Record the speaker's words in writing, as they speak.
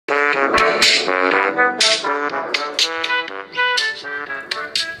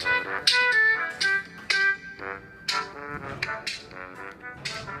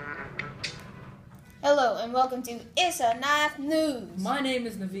Hello and welcome to It's a Knife News. My name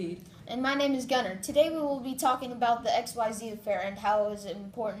is Naveed. And my name is Gunnar. Today we will be talking about the XYZ affair and how it was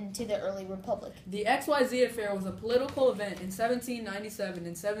important to the early republic. The XYZ affair was a political event in 1797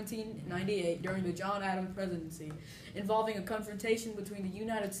 and 1798 during the John Adams presidency, involving a confrontation between the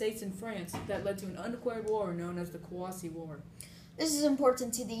United States and France that led to an undeclared war known as the Quasi War. This is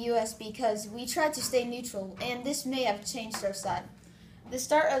important to the U.S. because we tried to stay neutral, and this may have changed our side. The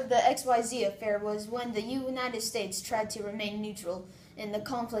start of the XYZ affair was when the United States tried to remain neutral in the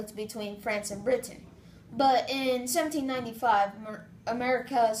conflict between France and Britain. But in 1795,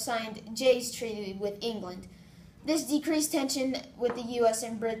 America signed Jay's Treaty with England. This decreased tension with the U.S.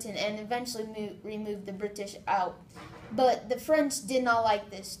 and Britain and eventually removed the British out. But the French did not like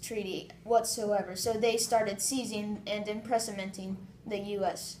this treaty whatsoever, so they started seizing and imprisoning the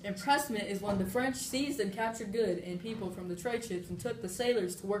U.S. Impressment is when the French seized and captured goods and people from the trade ships and took the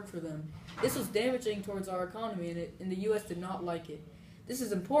sailors to work for them. This was damaging towards our economy, and the U.S. did not like it. This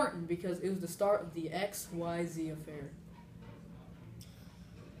is important because it was the start of the XYZ affair.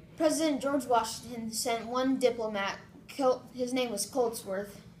 President George Washington sent one diplomat. His name was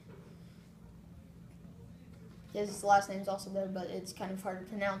Coltsworth. His last name's also there, but it's kind of hard to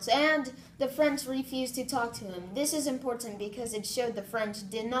pronounce. And the French refused to talk to him. This is important because it showed the French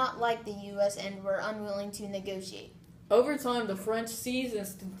did not like the U.S. and were unwilling to negotiate. Over time, the French seized a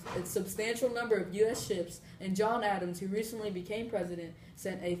substantial number of U.S. ships, and John Adams, who recently became president,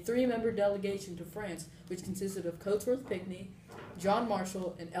 sent a 3-member delegation to France, which consisted of Coltsworth Pinckney, John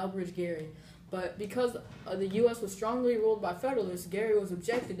Marshall, and Elbridge Gerry. But because the U.S. was strongly ruled by Federalists, Gerry was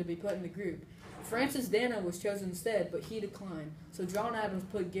objected to be put in the group. Francis Dana was chosen instead, but he declined. So John Adams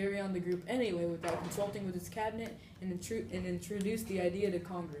put Gerry on the group anyway without consulting with his cabinet and introduced the idea to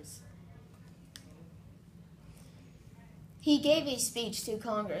Congress. He gave a speech to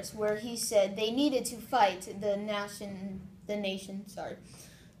Congress where he said they needed to fight the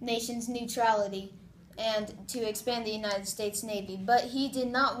nation's neutrality and to expand the United States Navy, but he did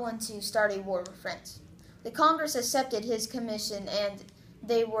not want to start a war with France. The Congress accepted his commission and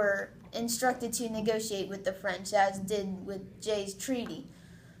they were instructed to negotiate with the French, as did with Jay's Treaty.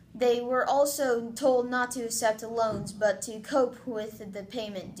 They were also told not to accept loans, but to cope with the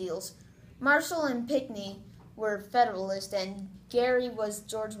payment deals. Marshall and Pinckney were Federalists, and Gerry was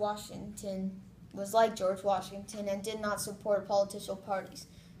like George Washington and did not support political parties.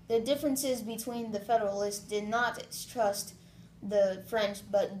 The differences between the Federalists did not trust the French,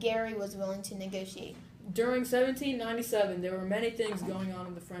 but Gerry was willing to negotiate. During 1797, there were many things going on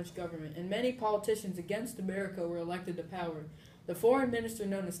in the French government, and many politicians against America were elected to power. The foreign minister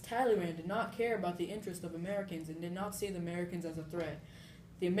known as Talleyrand did not care about the interests of Americans and did not see the Americans as a threat.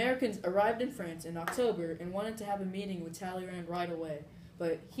 The Americans arrived in France in October and wanted to have a meeting with Talleyrand right away,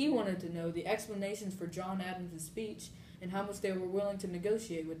 but he wanted to know the explanations for John Adams' speech and how much they were willing to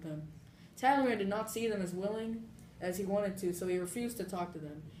negotiate with them. Talleyrand did not see them as willing as he wanted to, so he refused to talk to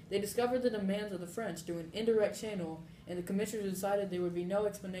them. They discovered the demands of the French through an indirect channel, and the commissioners decided there would be no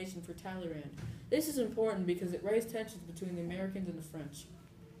explanation for Talleyrand. This is important because it raised tensions between the Americans and the French.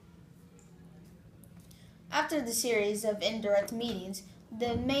 After the series of indirect meetings,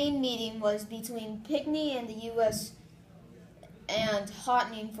 the main meeting was between Pinckney and the U.S. and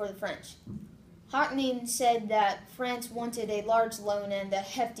Houghtening for the French. Houghtening said that France wanted a large loan and a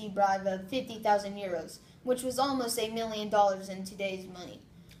hefty bribe of 50,000 euros, which was almost $1 million in today's money.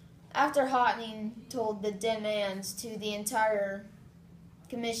 After Houghtening told the demands to the entire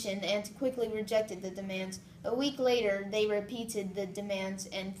commission and quickly rejected the demands, a week later they repeated the demands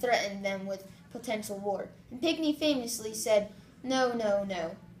and threatened them with potential war. And Pinckney famously said, "No, no,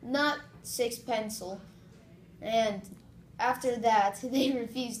 no, not sixpence." And after that, they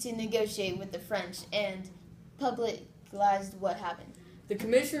refused to negotiate with the French and publicized what happened. The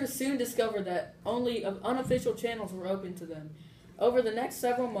commissioners soon discovered that only unofficial channels were open to them. Over the next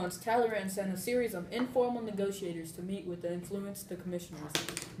several months, Talleyrand sent a series of informal negotiators to meet with and influence the commissioners,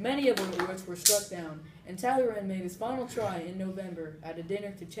 many of which were struck down, and Talleyrand made his final try in November at a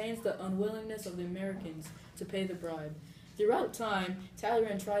dinner to change the unwillingness of the Americans to pay the bribe. Throughout time,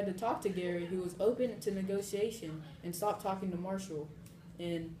 Talleyrand tried to talk to Gerry, who was open to negotiation, and stopped talking to Marshall.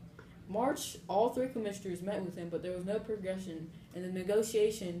 In March, all 3 commissioners met with him, but there was no progression in the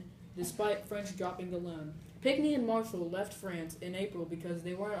negotiation despite French dropping the loan. Pinckney and Marshall left France in April because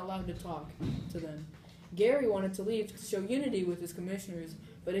they weren't allowed to talk to them. Gerry wanted to leave to show unity with his commissioners,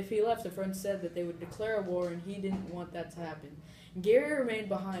 but if he left, the French said that they would declare a war and he didn't want that to happen. Gary remained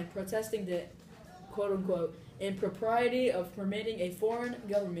behind, protesting the quote-unquote impropriety of permitting a foreign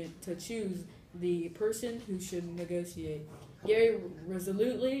government to choose the person who should negotiate. Gary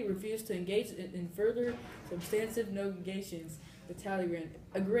resolutely refused to engage in further substantive negotiations with Talleyrand,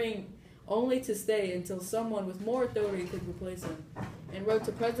 agreeing only to stay until someone with more authority could replace him, and wrote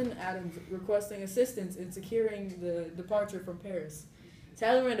to President Adams requesting assistance in securing the departure from Paris.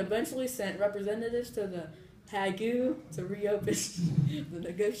 Talleyrand eventually sent representatives to the Hague to reopen the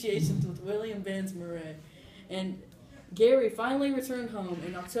negotiations with William Vans Murray, and Gary finally returned home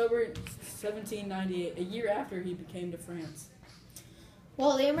in October 1798, a year after he came to France.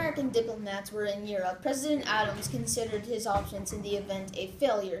 While the American diplomats were in Europe, President Adams considered his options in the event a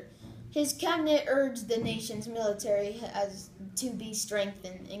failure. His cabinet urged the nation's military to be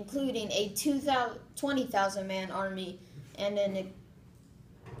strengthened, including a 20,000-man army and an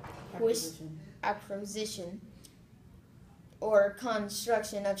acquisition or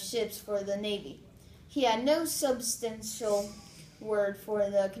construction of ships for the Navy. He had no substantial word for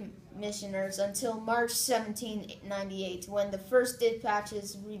the commissioners until March 1798, when the first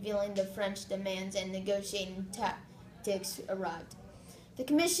dispatches revealing the French demands and negotiating tactics arrived. The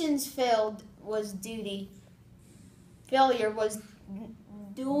commission's failure was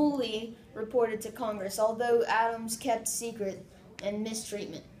duly reported to Congress, although Adams kept secret and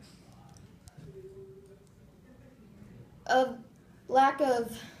mistreatment. A lack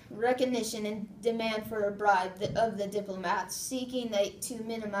of recognition and demand for a bribe of the diplomats, seeking to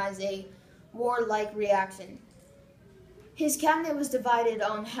minimize a warlike reaction. His cabinet was divided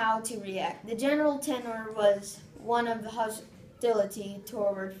on how to react. The general tenor was one of hostility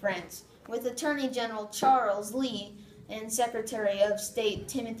toward France, with Attorney General Charles Lee and Secretary of State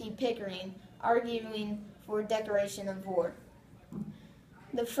Timothy Pickering arguing for declaration of war.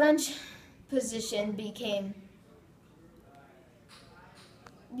 The French position became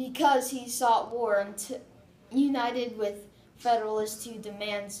because he sought war, united with Federalists who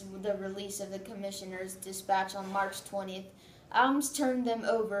demands the release of the commissioners' dispatch on March 20th. Adams turned them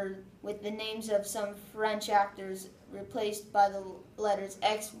over with the names of some French actors replaced by the letters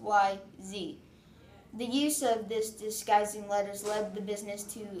XYZ. The use of this disguising letters led the business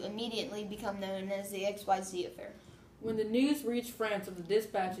to immediately become known as the XYZ affair. When the news reached France of the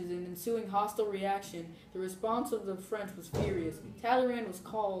dispatches and ensuing hostile reaction, the response of the French was furious. Talleyrand was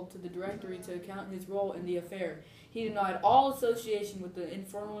called to the Directory to account his role in the affair. He denied all association with the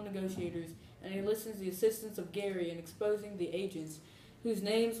informal negotiators, and he enlisted the assistance of Gary in exposing the agents, whose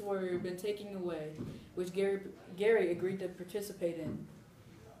names were been taken away, which Gary agreed to participate in.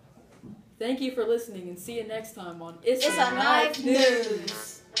 Thank you for listening, and see you next time on It's a Knife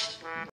News.